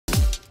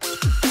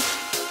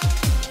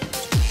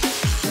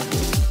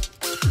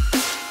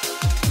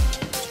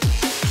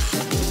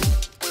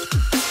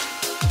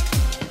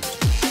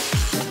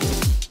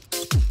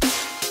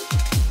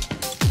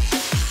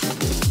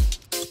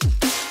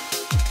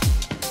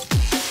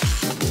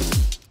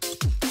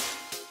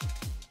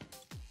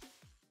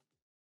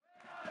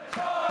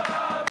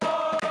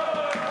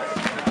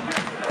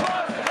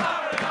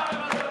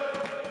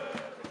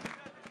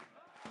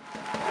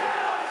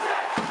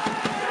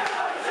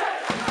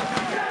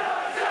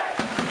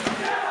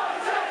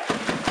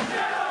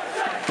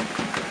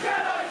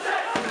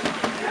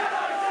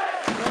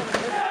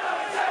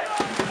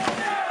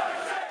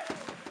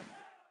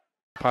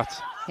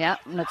Pats. Yeah,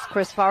 and it's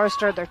Chris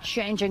Forrester. They're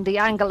changing the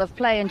angle of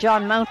play, and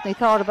John Mountney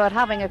thought about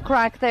having a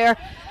crack there.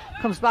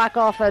 Comes back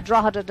off a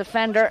Drogheda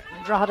defender.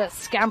 Drogheda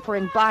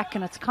scampering back,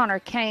 and it's Conor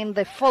Kane,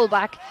 the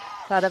fullback,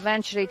 that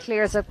eventually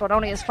clears it, but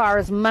only as far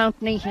as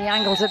Mountney. He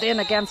angles it in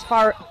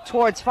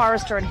towards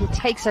Forrester, and he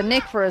takes a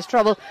nick for his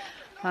trouble.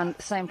 And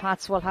St.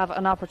 Pat's will have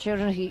an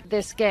opportunity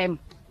this game.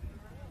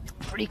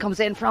 Free comes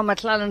in from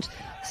McClelland.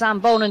 Sam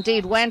Bone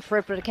indeed went for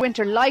it, but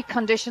winter-like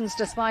conditions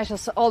despite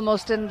us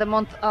almost in the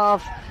month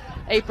of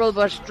April,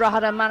 but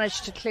Drogheda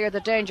managed to clear the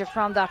danger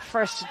from that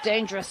first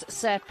dangerous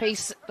set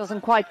piece.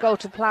 Doesn't quite go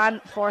to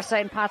plan for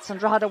St. Pat's, and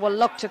Drogheda will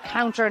look to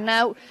counter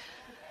now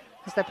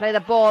as they play the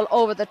ball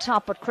over the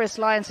top, but Chris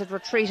Lyons had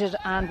retreated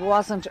and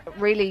wasn't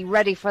really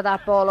ready for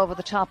that ball over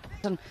the top.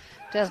 And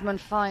Desmond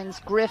finds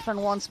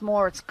Griffin once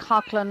more. It's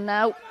Coughlin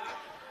now.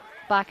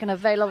 Back and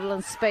available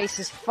in space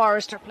as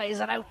Forrester plays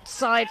it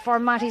outside for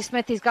Matty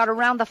Smith. He's got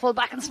around the full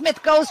back, and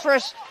Smith goes for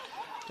it,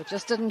 but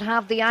just didn't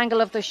have the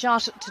angle of the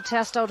shot to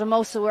test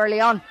Odamosu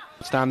early on.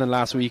 Standing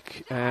last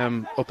week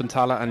up in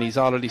Tala, and he's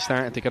already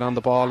starting to get on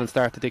the ball and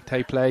start to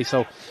dictate play,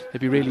 so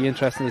it'd be really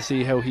interesting to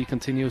see how he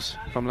continues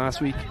from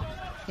last week.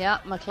 Yeah,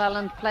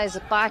 McClelland plays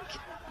it back.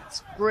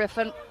 It's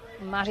Griffin.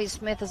 Matty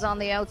Smith is on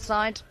the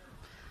outside.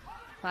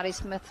 Matty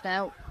Smith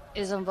now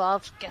is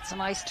involved, gets a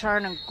nice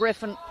turn, and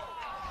Griffin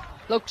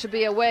looked to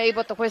be away,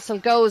 but the whistle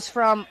goes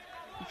from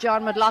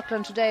John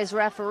McLaughlin, today's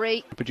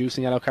referee.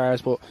 Producing yellow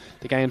cards, but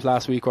the games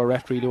last week were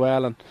refed really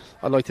well, and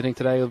I'd like to think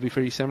today will be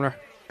pretty similar.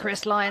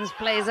 Chris Lyons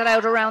plays it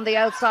out around the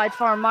outside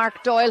for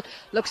Mark Doyle.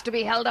 Looks to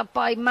be held up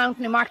by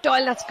Mountney. Mark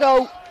Doyle, let's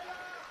go.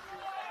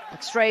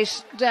 It's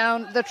straight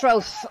down the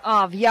throat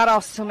of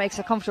Yaros, who makes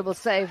a comfortable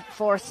save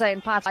for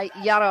St. Pat's.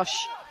 Yaros.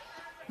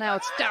 Now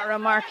it's Dara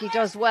Markey,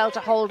 does well to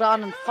hold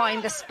on and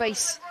find the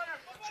space.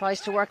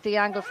 Tries to work the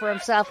angle for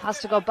himself, has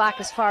to go back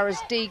as far as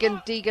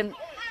Deegan. Deegan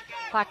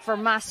back for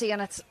Massey,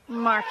 and it's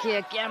Markey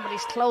again, but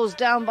he's closed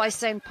down by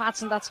St.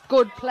 Pat's, and that's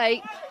good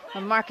play.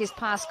 And Markey's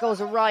pass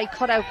goes awry,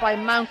 cut out by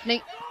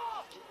Mountney.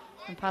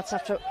 And Pats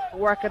have to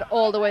work it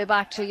all the way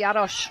back to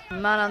Yarosh.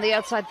 Man on the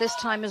outside this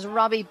time is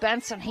Robbie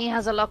Benson. He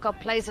has a look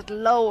up, plays it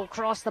low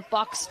across the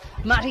box.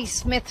 Matty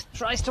Smith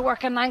tries to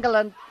work an angle,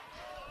 and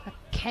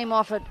came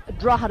off a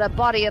Drogheda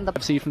body in the...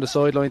 See from the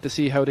sideline to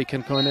see how they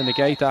can kind of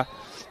negate that.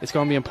 It's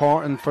going to be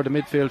important for the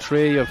midfield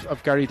three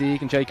of Gary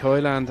Deeg and Jake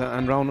Hoyland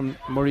and Ronan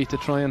Murray to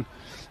try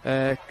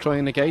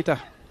and negate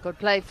that. Good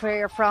play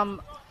here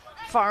from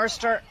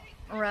Forrester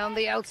around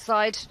the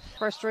outside.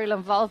 First real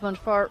involvement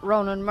for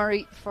Ronan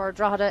Murray for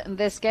Drogheda in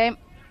this game.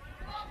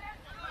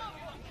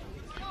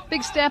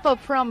 Big step up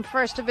from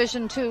First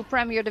Division to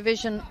Premier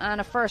Division,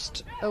 and a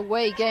first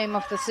away game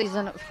of the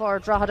season for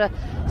Drogheda.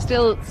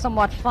 Still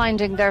somewhat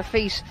finding their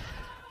feet,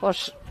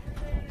 but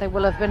they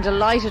will have been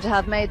delighted to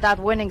have made that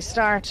winning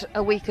start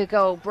a week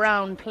ago.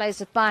 Brown plays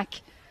it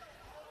back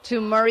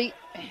to Murray.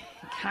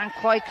 Can't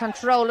quite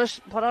control it,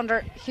 but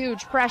under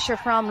huge pressure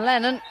from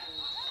Lennon.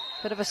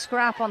 Bit of a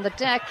scrap on the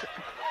deck.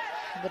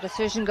 The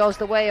decision goes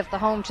the way of the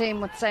home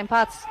team with St.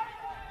 Pat's.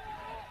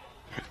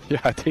 Yeah,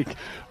 I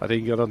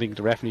don't think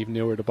the referee even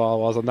knew where the ball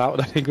was on that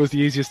one. I think it was the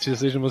easiest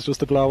decision was just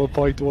to blow a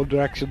point to one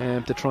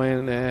direction to try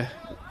and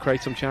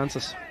create some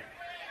chances.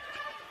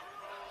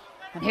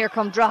 And here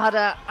come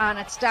Drogheda, and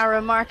it's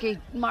Darren Markey.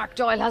 Mark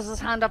Doyle has his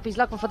hand up. He's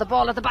looking for the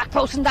ball at the back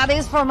post, and that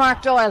is for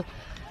Mark Doyle.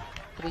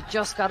 But he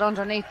just got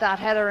underneath that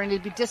header, and he'll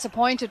be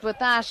disappointed with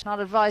that. Not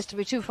advised to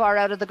be too far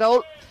out of the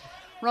goal.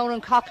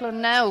 Ronan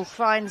Coughlin now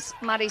finds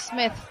Matty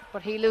Smith,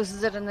 but he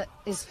loses it in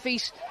his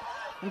feet.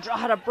 And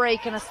Drogheda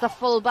break, and it's the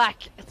full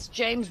back. It's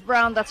James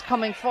Brown that's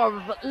coming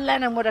forward, but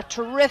Lennon with a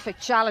terrific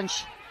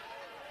challenge.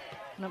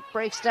 And it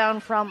breaks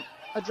down from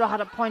a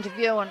Drogheda point of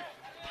view, and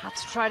had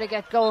to try to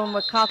get going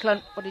with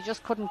Coughlin, but he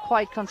just couldn't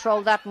quite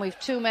control that. And we've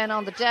two men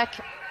on the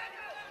deck.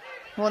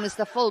 One is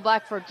the full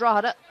back for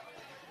Drogheda,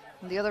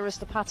 and the other is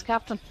the Pats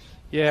captain.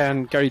 Yeah,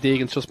 and Gary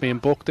Deegan's just being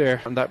booked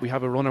there, and that we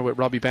have a runner with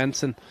Robbie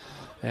Benson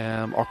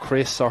or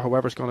Chris or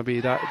whoever's going to be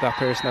that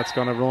person that's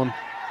going to run.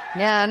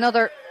 Yeah,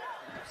 another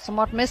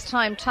somewhat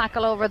mistimed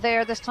tackle over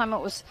there. This time it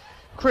was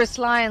Chris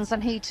Lyons,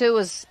 and he too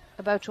is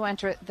about to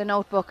enter the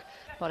notebook.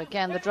 But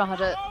again, the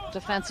Drogheda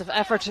defensive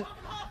effort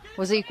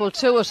was equal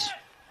to it.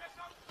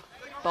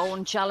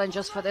 Bowen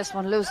challenges for this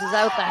one, loses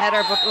out the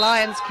header, but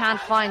Lyons can't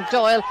find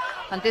Doyle,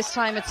 and this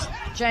time it's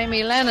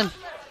Jamie Lennon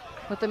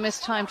with the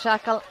mistimed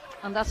tackle,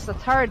 and that's the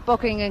third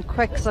booking in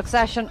quick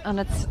succession, and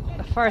it's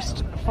the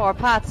first for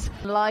Pats.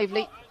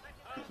 Lively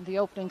in the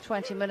opening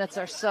 20 minutes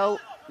or so,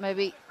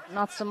 maybe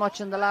not so much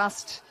in the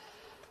last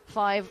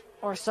 5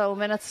 or so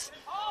minutes.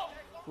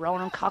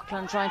 Ronan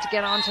Coughlin trying to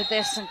get onto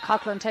this, and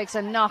Coughlin takes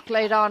a knock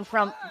laid on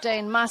from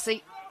Dane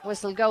Massey.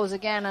 Whistle goes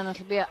again, and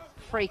it'll be a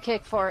free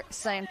kick for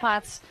St.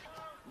 Pat's.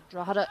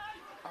 Drogheda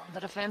on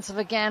the defensive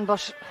again,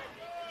 but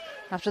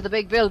after the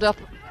big build-up,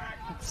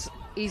 it's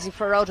easy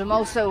for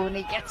Odamosu, and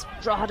he gets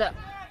Drogheda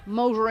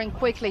motoring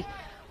quickly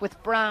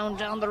with Brown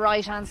down the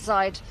right-hand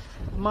side.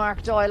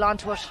 Mark Doyle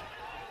onto it.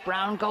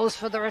 Brown goes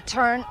for the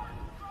return.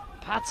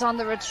 Pat's on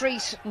the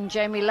retreat, and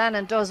Jamie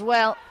Lennon does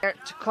well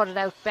to cut it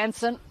out.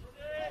 Benson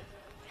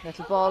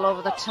Little ball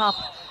over the top.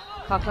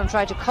 Coughlin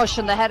tried to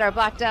cushion the header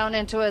back down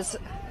into his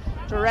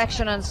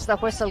direction, and the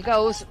whistle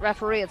goes.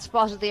 Referee had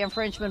spotted the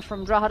infringement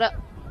from Drogheda.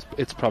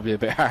 It's probably a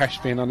bit harsh,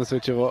 being honest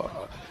with you,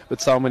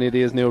 with so many of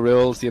these new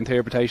rules, the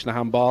interpretation of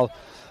handball.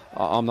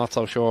 I'm not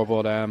so sure,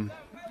 but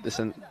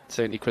listen,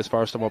 certainly Chris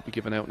Forrester won't be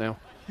given out now.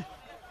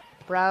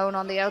 Brown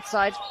on the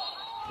outside,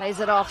 plays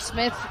it off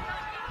Smith.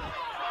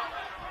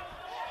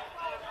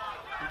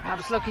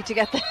 Perhaps lucky to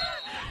get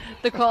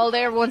the call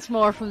there once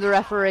more from the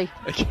referee.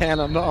 Again,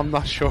 I'm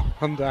not sure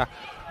on that.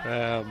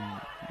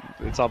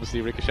 It's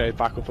obviously ricocheted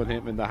back up on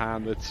him in the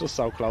hand. It's just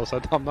so close.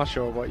 I'm not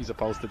sure what he's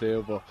supposed to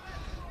do,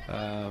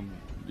 but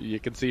you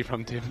can see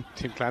from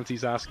Tim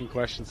Clancy's asking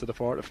questions to the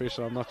fourth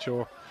official. I'm not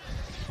sure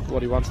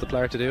what he wants the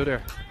player to do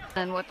there.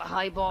 And with the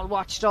high ball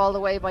watched all the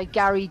way by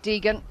Gary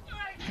Deegan.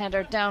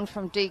 Header down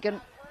from Deegan.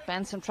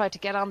 Benson tried to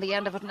get on the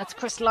end of it, and it's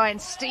Chris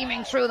Lyons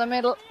steaming through the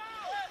middle.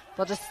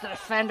 But it's the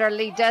defender,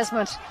 Lee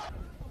Desmond.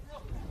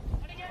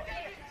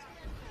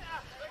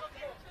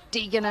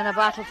 Deegan in a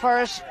battle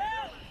for it.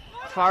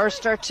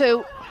 Forrester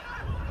too.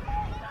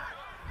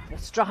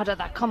 It's Drogheda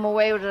that come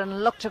away with it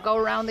and look to go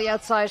around the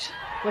outside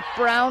with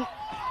Brown.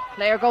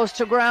 Player goes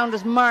to ground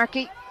as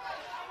Markey.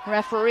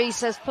 Referee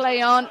says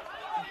play on.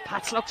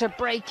 Pats look to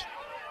break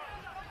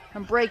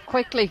and break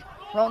quickly.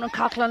 Ronan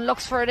Coughlin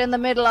looks for it in the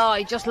middle. Oh,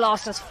 he just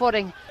lost his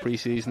footing.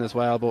 Pre-season as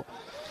well, but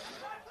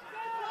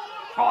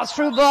it's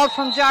through ball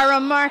from Jarrah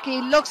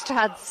Markey. Looks to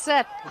have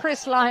set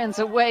Chris Lyons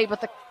away,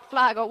 but the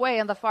flag away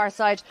on the far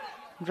side.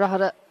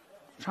 Drogheda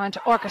trying to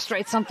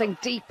orchestrate something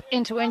deep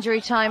into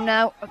injury time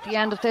now at the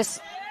end of this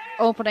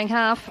opening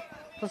half.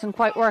 Doesn't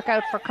quite work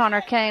out for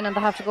Conor Kane, and they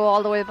have to go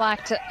all the way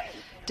back to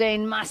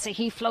Dane Massey.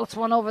 He floats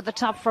one over the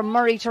top for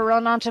Murray to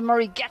run onto.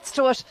 Murray gets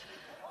to it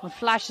and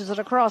flashes it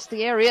across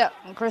the area,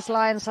 and Chris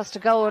Lyons has to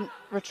go and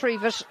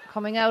retrieve it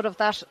coming out of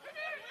that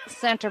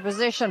centre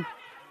position.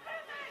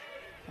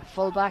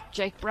 Fullback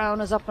Jake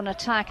Brown is up in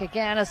attack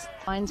again as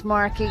finds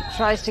Markey,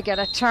 tries to get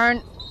a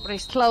turn, but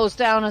he's closed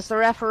down as the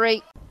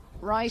referee.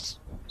 Right,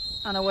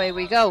 and away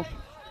we go.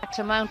 Back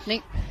to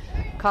Mountney.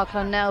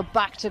 Coughlin now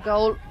back to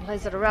goal,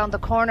 plays it around the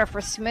corner for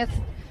Smith,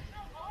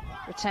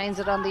 retains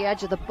it on the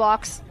edge of the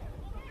box.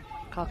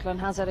 Coughlin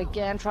has it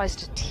again, tries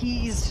to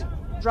tease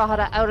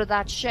Drogheda out of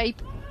that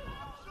shape.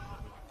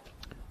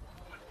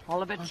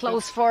 All a bit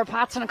close for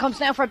Pats, and it comes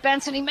now for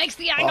Benson. He makes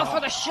the angle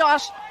for the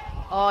shot.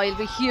 Oh, he'll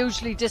be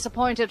hugely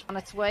disappointed on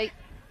its way.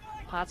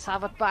 Pats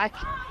have it back.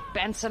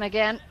 Benson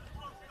again.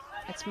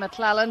 It's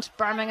McClelland.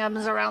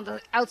 Birmingham's around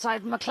the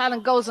outside.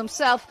 McClelland goes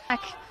himself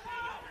back.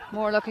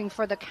 More looking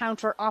for the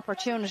counter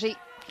opportunity.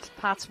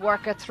 Pats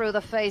work it through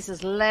the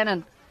faces.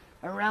 Lennon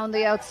around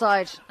the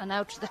outside and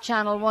out to the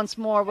channel once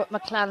more with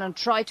McClelland.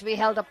 Tried to be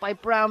held up by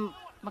Brown.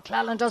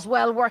 McClelland does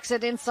well, works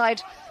it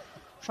inside.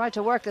 Tried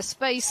to work the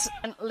space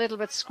and a little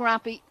bit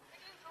scrappy.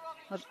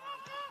 But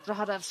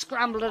Drogheda have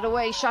scrambled it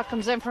away. Shot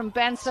comes in from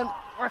Benson.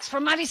 Works for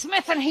Matty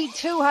Smith, and he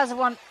too has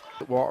one.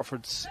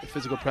 Waterford's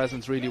physical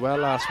presence really well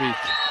last week.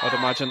 I'd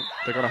imagine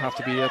they're going to have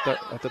to be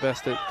at the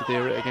best to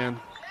do it again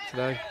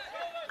today.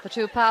 The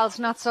two pals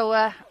not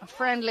so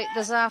friendly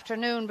this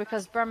afternoon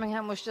because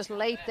Birmingham was just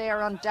late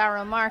there on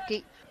Jarrah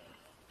Markey.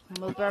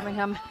 Will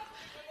Birmingham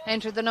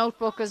enter the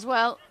notebook as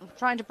well,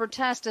 trying to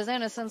protest his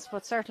innocence,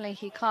 but certainly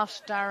he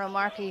caught Jarrah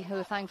Markey,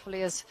 who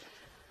thankfully is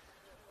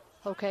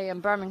okay,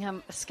 and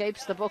Birmingham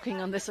escapes the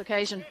booking on this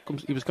occasion.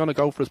 He was going to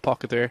go for his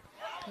pocket there.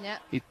 Yeah.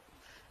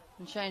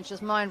 And changed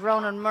his mind.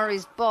 Ronan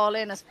Murray's ball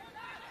in is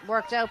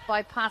worked out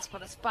by Pats,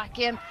 but it's back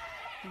in.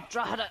 And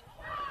Drogheda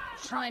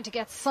trying to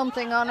get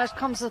something on it.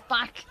 Comes it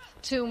back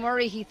to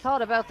Murray. He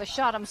thought about the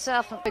shot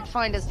himself and could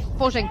find his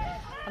footing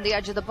on the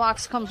edge of the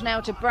box. Comes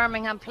now to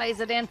Birmingham, plays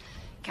it in.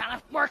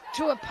 Can't work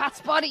to a Pat's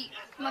body.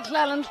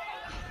 McClelland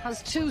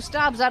has two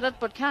stabs at it,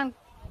 but can't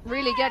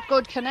really get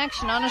good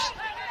connection on it.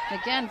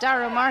 Again,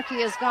 Jarrah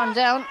Markey has gone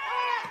down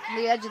on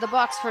the edge of the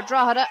box for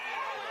Drogheda.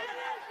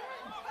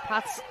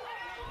 Pat's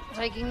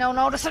taking no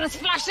notice, and it's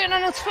flashed in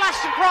and it's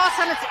flashed across,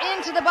 and it's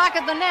into the back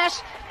of the net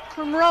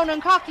from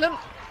Ronan Coughlin.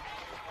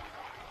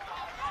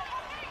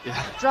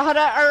 Yeah.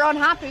 Drogheda are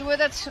unhappy with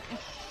it.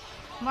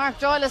 Mark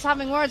Doyle is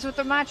having words with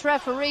the match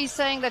referee,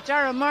 saying that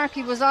Jarrah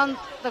Markey was on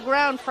the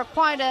ground for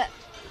quite a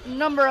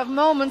number of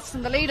moments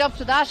in the lead up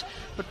to that,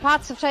 but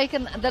Pats have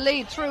taken the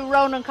lead through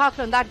Ronan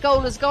Coughlin. That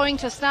goal is going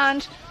to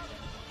stand,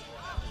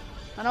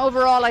 and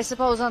overall I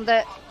suppose on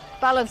the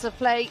balance of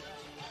play,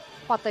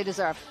 what they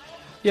deserve.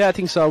 Yeah, I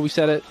think so. We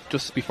said it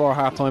just before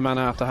half-time and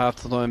after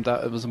half-time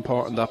that it was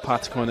important that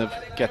Pats kind of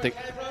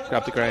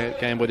grab the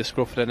game by the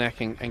scruff of the neck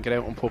and get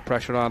out and put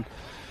pressure on.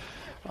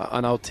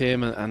 I know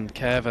Tim and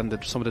Kev and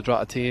some of the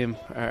Drogheda team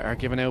are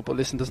giving out, but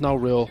listen, there's no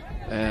rule.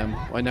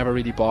 I never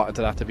really bought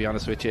into that, to be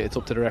honest with you. It's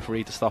up to the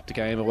referee to stop the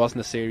game. It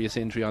wasn't a serious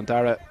injury on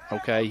Jarrah.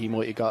 Okay, he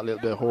might have got a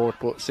little bit hurt,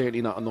 but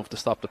certainly not enough to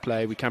stop the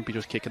play. We can't be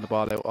just kicking the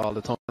ball out all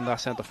the time in that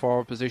centre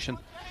forward position.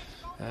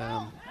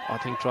 I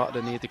think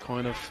Drogheda need to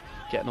kind of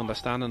get an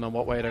understanding on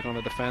what way they're going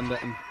to defend it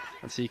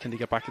and see can they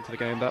get back into the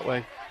game that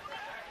way.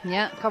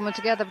 Yeah, coming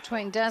together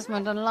between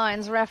Desmond and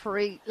Lyons.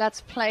 Referee,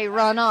 let's play,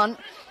 run on.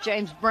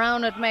 James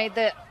Brown had made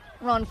the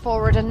run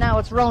forward, and now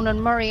it's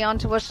Ronan Murray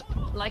onto it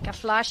like a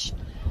flash.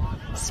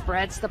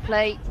 Spreads the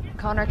play.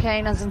 Conor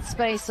Kane is in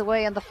space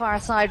away on the far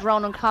side.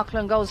 Ronan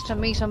Coughlin goes to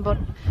meet him, but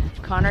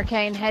Conor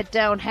Kane head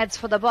down, heads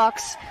for the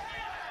box.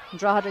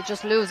 Drogheda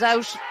just lose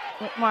out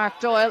with Mark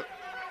Doyle.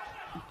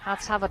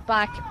 Pats have it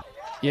back.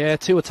 Yeah,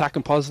 2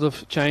 attacking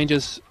positive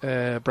changes.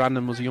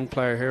 Brandon was a young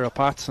player here at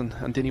Pats, and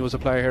Dinny was a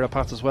player here at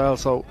Pats as well.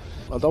 So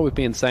although we've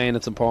been saying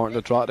it's important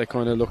that Drogheda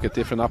kind of look at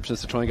different options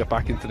to try and get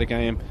back into the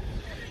game,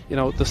 you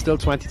know, there's still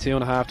 22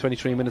 and a half,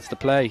 23 minutes to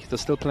play.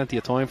 There's still plenty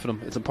of time for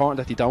them. It's important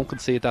that they don't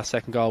concede that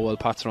second goal while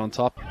Pats are on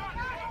top.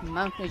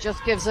 Mountney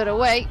just gives it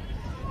away.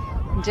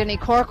 Dinny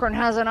Corcoran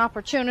has an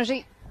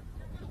opportunity.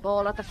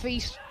 Ball at the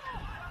feet.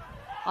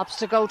 Ups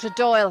to go to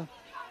Doyle.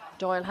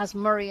 Doyle has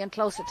Murray in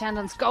close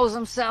attendance. Goes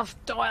himself.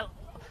 Doyle.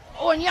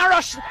 Oh, and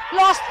Yarosh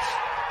lost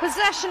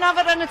possession of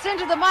it, and it's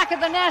into the back of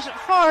the net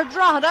for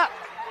Drogheda.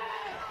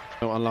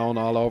 On loan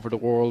all over the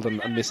world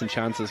and missing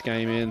chances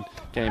game in,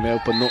 game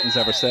out, but nothing's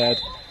ever said.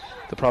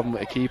 The problem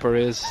with a keeper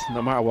is,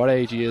 no matter what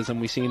age he is,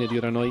 and we seen it the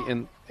other night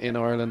in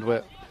Ireland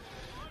with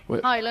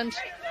Highland,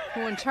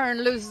 who in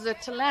turn loses it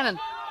to Lennon.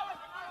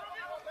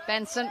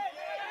 Benson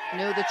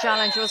knew the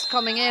challenge was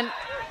coming in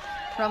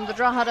from the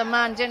Drogheda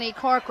man, Dinny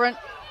Corcoran.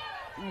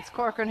 It's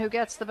Corcoran who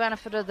gets the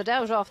benefit of the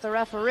doubt off the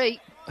referee.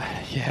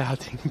 Yeah, I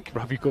think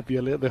Robbie could be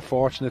a little bit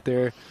fortunate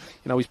there. You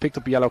know, he's picked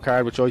up a yellow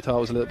card, which I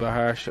thought was a little bit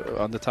harsh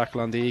on the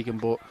tackle on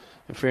Deegan, but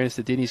in fairness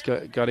to Dinny's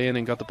got in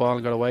and got the ball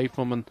and got away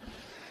from him, and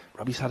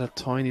Robbie's had a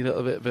tiny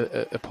little bit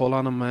of a pull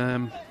on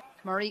him.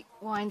 Murray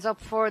winds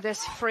up for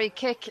this free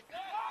kick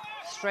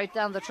straight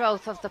down the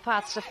throat of the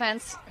Pats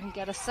defence. He'll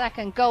get a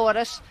second go at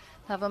it.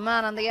 Have a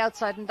man on the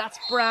outside, and that's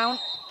Brown.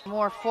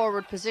 More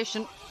forward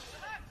position.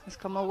 Has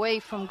come away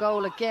from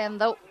goal again,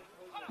 though,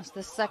 as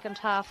the second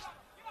half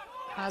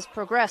has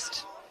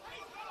progressed.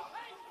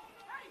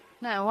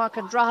 Now, what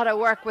can Drogheda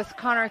work with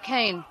Conor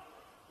Kane?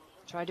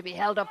 Tried to be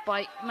held up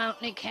by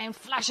Mountney. Kane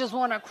flashes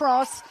one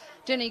across.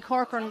 Dinny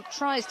Corcoran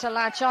tries to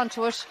latch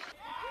onto it.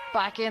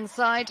 Back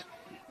inside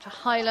to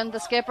Highland, the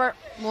skipper.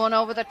 One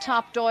over the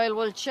top. Doyle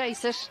will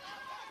chase it.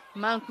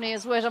 Mountney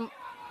is with him.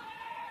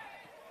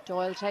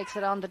 Doyle takes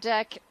it on the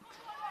deck.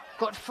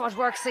 Good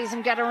footwork, sees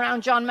him get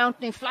around John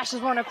Mountney. Flashes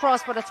one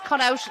across, but it's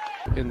cut out.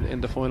 In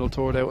the final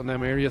third out in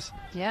them areas.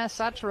 Yeah,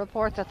 sad to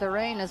report that the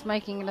rain is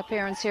making an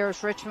appearance here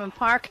at Richmond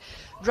Park.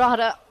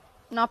 Drogheda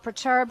not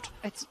perturbed.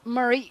 It's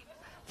Murray.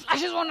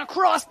 Flashes one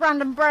across.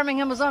 Brandon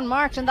Birmingham was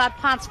unmarked in that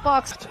Pat's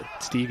box.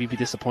 Stevie be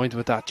disappointed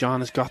with that. John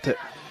has got to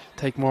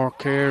take more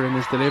care in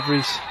his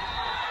deliveries.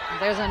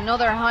 There's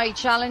another high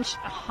challenge.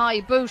 A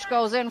high boot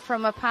goes in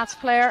from a Pat's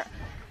player.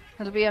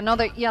 It'll be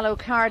another yellow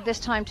card, this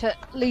time to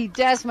Lee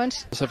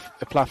Desmond. There's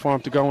a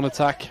platform to go and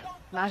attack.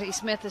 Matty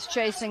Smith is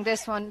chasing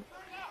this one.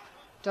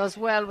 Does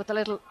well with a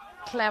little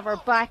clever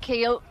back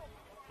heel.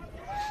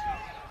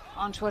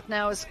 Onto it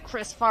now is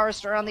Chris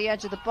Forrester on the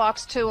edge of the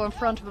box. 2 in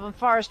front of him.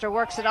 Forrester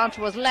works it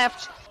onto his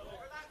left.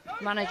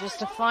 Manages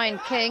to find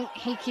King.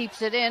 He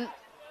keeps it in.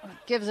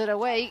 Gives it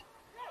away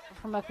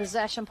from a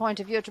possession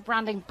point of view to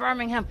Brandon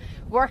Birmingham.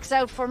 Works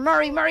out for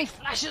Murray. Murray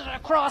flashes it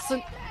across,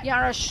 and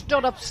Yara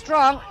stood up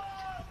strong.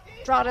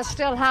 Drogheda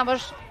still have it.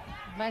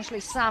 Eventually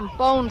Sam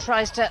Bone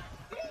tries to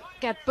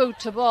get boot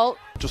to ball.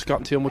 Just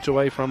gotten too much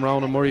away from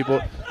Ronan Murray,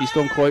 but he's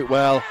done quite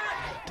well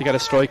to get a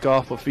strike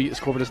off, but feet has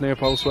covered his near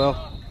post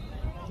well.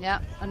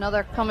 Yeah,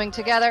 another coming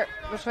together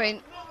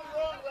between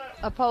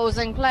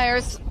opposing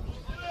players.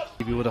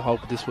 We would have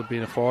hoped this would be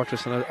in a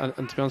fortress, and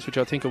to be honest with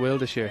you, I think it will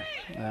this year.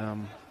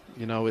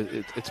 You know,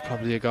 it's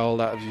probably a goal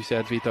that, as you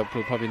said, Vito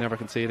will probably never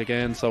concede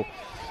again, so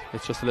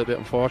it's just a little bit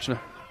unfortunate.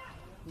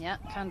 Yeah,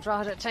 can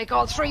Drogheda take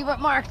all three with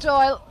Mark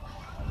Doyle?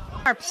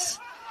 Harps,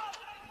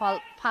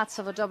 while Pats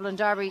have a Dublin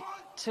derby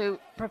to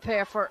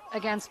prepare for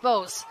against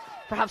Bows.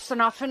 Perhaps they're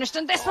not finished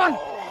in this one.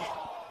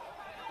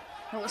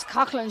 It was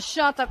Coughlin's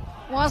shot that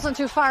wasn't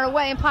too far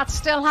away, and Pats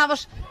still have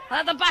it.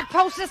 And at the back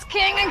post is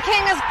King, and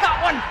King has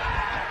got one.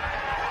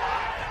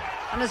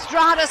 And as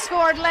Drogheda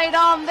scored late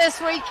on this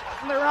week,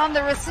 they're on the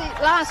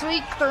last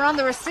week, they're on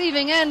the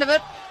receiving end of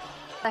it.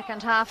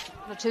 Second half,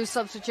 the two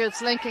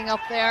substitutes linking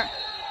up there.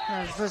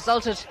 And it's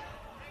resulted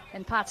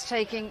in Pats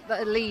taking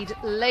the lead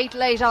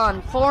late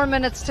on. 4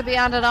 minutes to be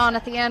added on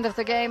at the end of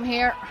the game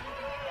here.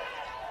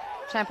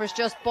 Tempers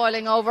just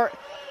boiling over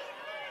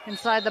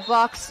inside the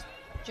box.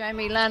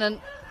 Jamie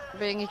Lennon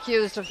being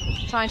accused of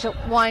trying to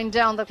wind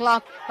down the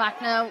clock. Back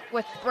now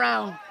with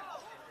Brown.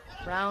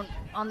 Brown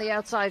on the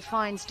outside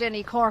finds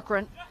Dinny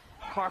Corcoran.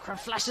 Corcoran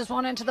flashes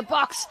one into the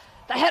box.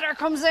 The header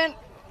comes in.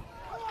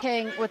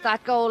 King with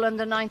that goal in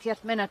the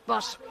 90th minute,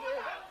 but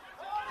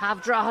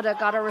have Drogheda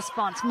got a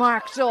response?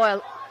 Mark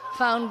Doyle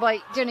found by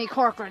Dinny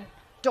Corcoran.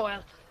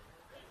 Doyle,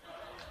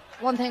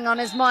 one thing on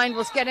his mind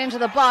was get into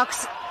the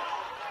box.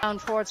 Down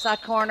towards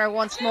that corner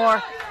once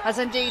more, as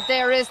indeed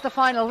there is the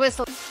final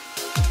whistle.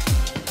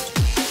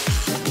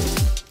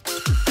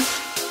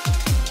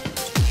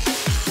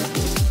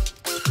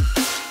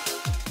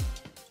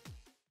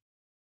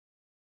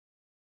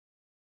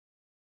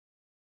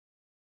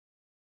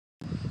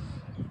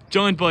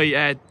 Joined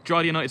by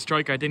Drogheda United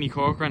striker Dinny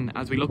Corcoran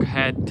as we look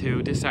ahead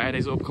to this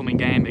Saturday's upcoming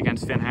game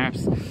against Finn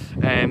Harps.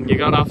 You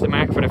got off the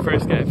mark for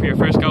your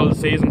first goal of the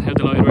season. How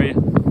delighted were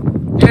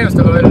you? Yeah, I was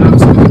delighted.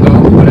 Obviously with the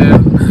goal, but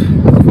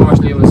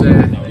unfortunately it was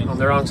on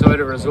the wrong side of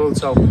the result,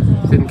 so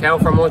it didn't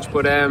count for much.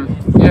 But yeah,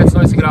 it's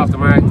nice to get off the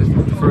mark.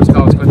 The first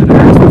goal was kind of the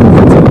hardest one.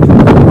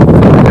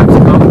 So have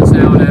some confidence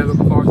now, and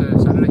looking forward to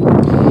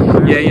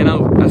Saturday. Yeah, you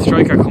know, a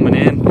striker coming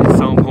in, it's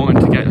so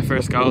important to get the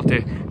first goal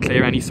to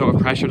clear any sort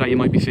of pressure that you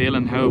might be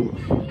feeling.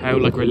 How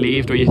like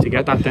relieved were you to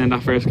get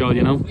that first goal,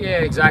 you know? Yeah,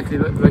 exactly.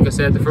 Like I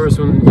said, the first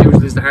one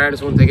usually is the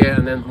hardest one to get,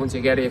 and then once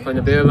you get it, you kind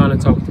of build on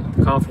it, so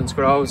the confidence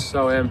grows.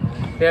 So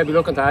yeah, I'll be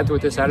looking to add to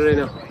it this Saturday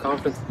now,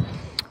 confident.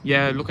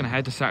 Yeah, looking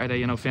ahead to Saturday,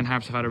 you know, Finn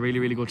Harps have had a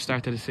really good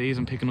start to the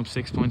season, picking up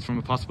 6 points from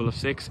a possible of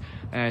 6.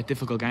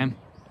 Difficult game.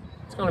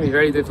 It's going to be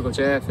very difficult,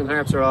 yeah. Finn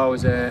Harps are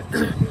always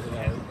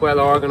well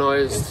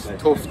organised,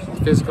 tough,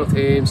 physical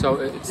team, so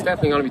it's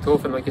definitely going to be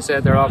tough. And like you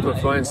said, they're off to a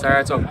flying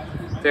start, so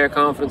their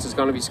confidence is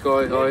going to be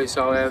sky high.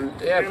 So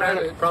yeah,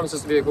 it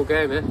promises to be a good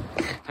game. Yeah.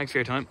 Thanks for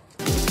your time.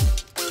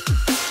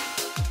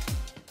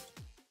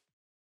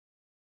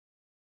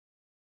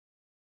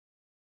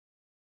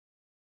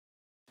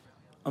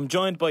 I'm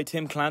joined by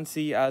Tim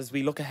Clancy as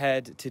we look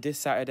ahead to this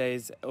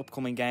Saturday's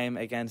upcoming game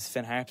against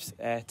Finn Harps.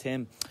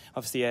 Tim,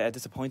 obviously a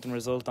disappointing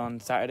result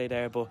on Saturday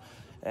there, but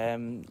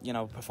you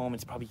know,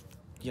 performance probably,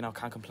 you know,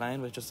 can't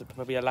complain with just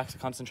probably a lack of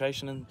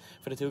concentration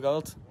for the 2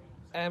 goals.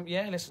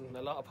 Yeah, listen,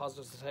 a lot of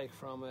positives to take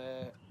from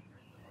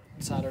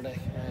Saturday.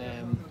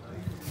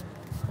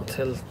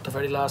 Until the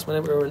very last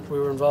minute, we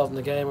were involved in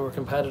the game, we were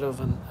competitive,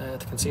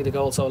 and to concede a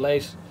goal so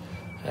late,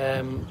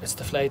 it's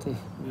deflating.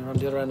 We were on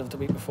the other end of the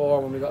week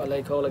before when we got a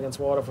late goal against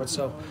Waterford,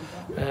 so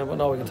but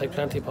no, we can take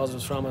plenty of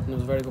positives from it, and it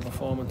was a very good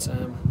performance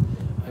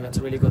against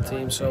a really good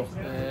team. So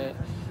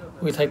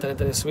we'll take that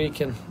into this week,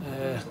 and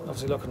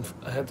obviously looking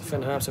ahead to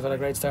Finn Harps. Have had a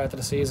great start to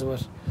the season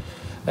with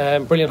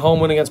brilliant home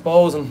win against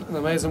Bowes and an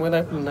amazing win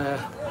out in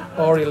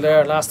Oriel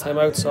there last time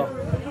out, so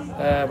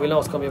we know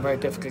it's going to be a very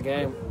difficult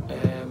game.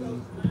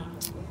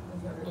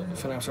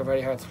 Finn Harps are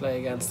very hard to play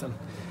against, and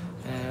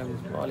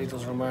Ollie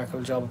does a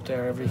remarkable job up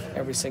there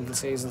every single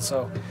season,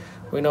 so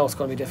we know it's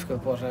going to be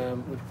difficult, but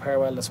we prepare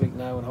well this week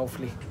now, and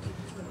hopefully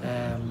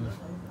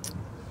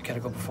get a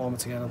good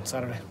performance again on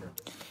Saturday.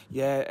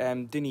 Yeah,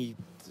 Dinny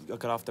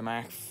got off the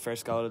mark,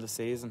 first goal of the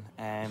season.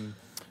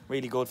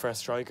 Really good for a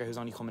striker who's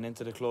only coming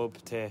into the club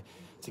to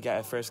get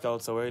a first goal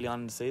so early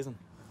on in the season.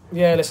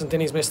 Yeah, listen,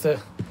 Dinny's missed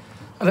a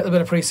little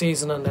bit of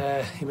pre-season,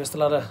 and he missed a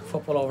lot of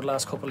football over the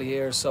last couple of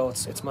years, so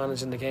it's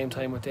managing the game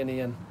time with Dinny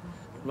and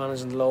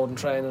managing the load and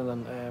training,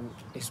 and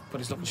he's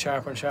looking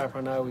sharper and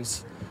sharper now.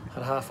 He's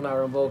had half an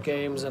hour in both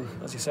games, and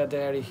as you said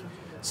there, he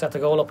set the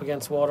goal up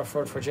against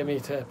Waterford for Jimmy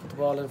to put the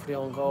ball in for the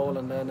own goal,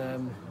 and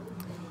then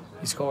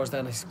he scores.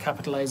 Then he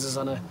capitalises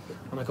on a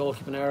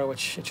goalkeeping error,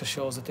 which it just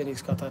shows that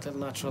Dinny's got that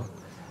little natural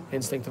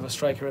instinct of a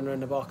striker in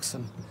the box.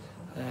 And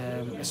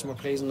listen, we're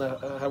pleased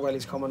how well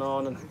he's coming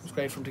on, and it's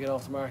great for him to get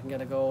off the mark and get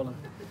a goal,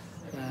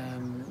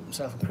 and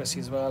himself and Chrissy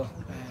as well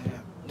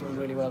doing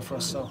really well for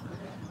us. So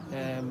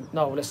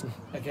no, listen,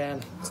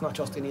 again, it's not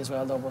just Dinny as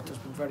well though, but there's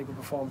been very good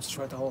performances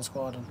throughout the whole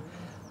squad, and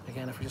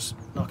again, if we just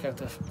knock out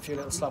a few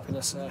little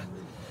sloppiness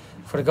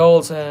for the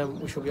goals,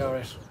 we should be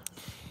alright.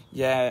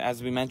 Yeah,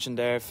 as we mentioned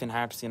there, Finn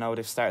Harps, you know,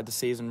 they've started the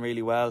season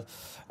really well,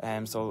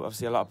 so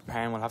obviously a lot of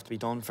preparing will have to be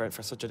done for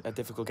such a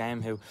difficult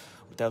game. Who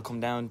they'll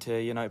come down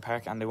to United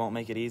Park and they won't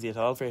make it easy at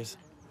all for us.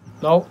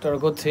 No, they're a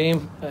good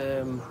team.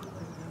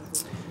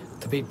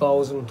 To beat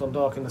Bowes and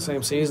Dundalk in the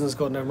same season is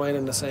good, and they're mine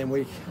in the same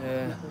week.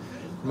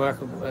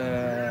 Remarkable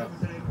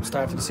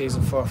start to the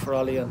season for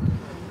Ollie, and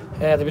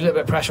there'll be a little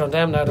bit of pressure on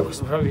them now because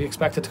they're probably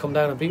expected to come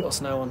down and beat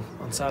us now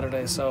on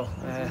Saturday. So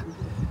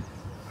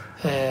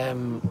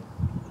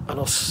and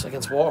us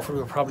against Waterford,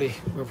 we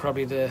were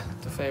probably the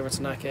favourites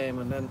in that game,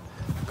 and then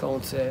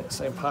going to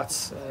St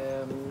Pat's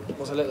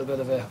was a little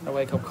bit of a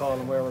wake up call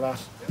on where we're at,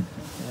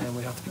 and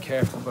we have to be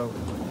careful about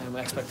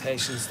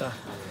expectations that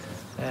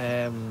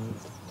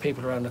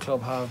people around the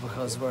club have,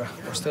 because we're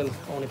still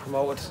only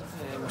promoted,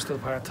 we're still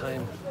part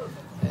time,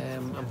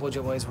 and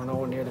budget wise we're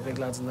nowhere near the big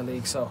lads in the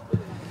league. So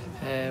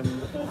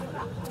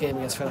the game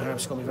against Finn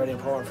Harps is going to be very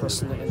important for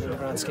us in the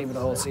grand scheme of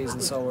the whole season,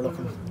 so we're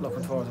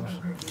looking forward to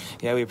it.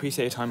 Yeah, we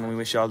appreciate your time and we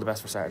wish you all the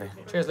best for Saturday.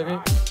 Cheers,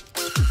 Lucky.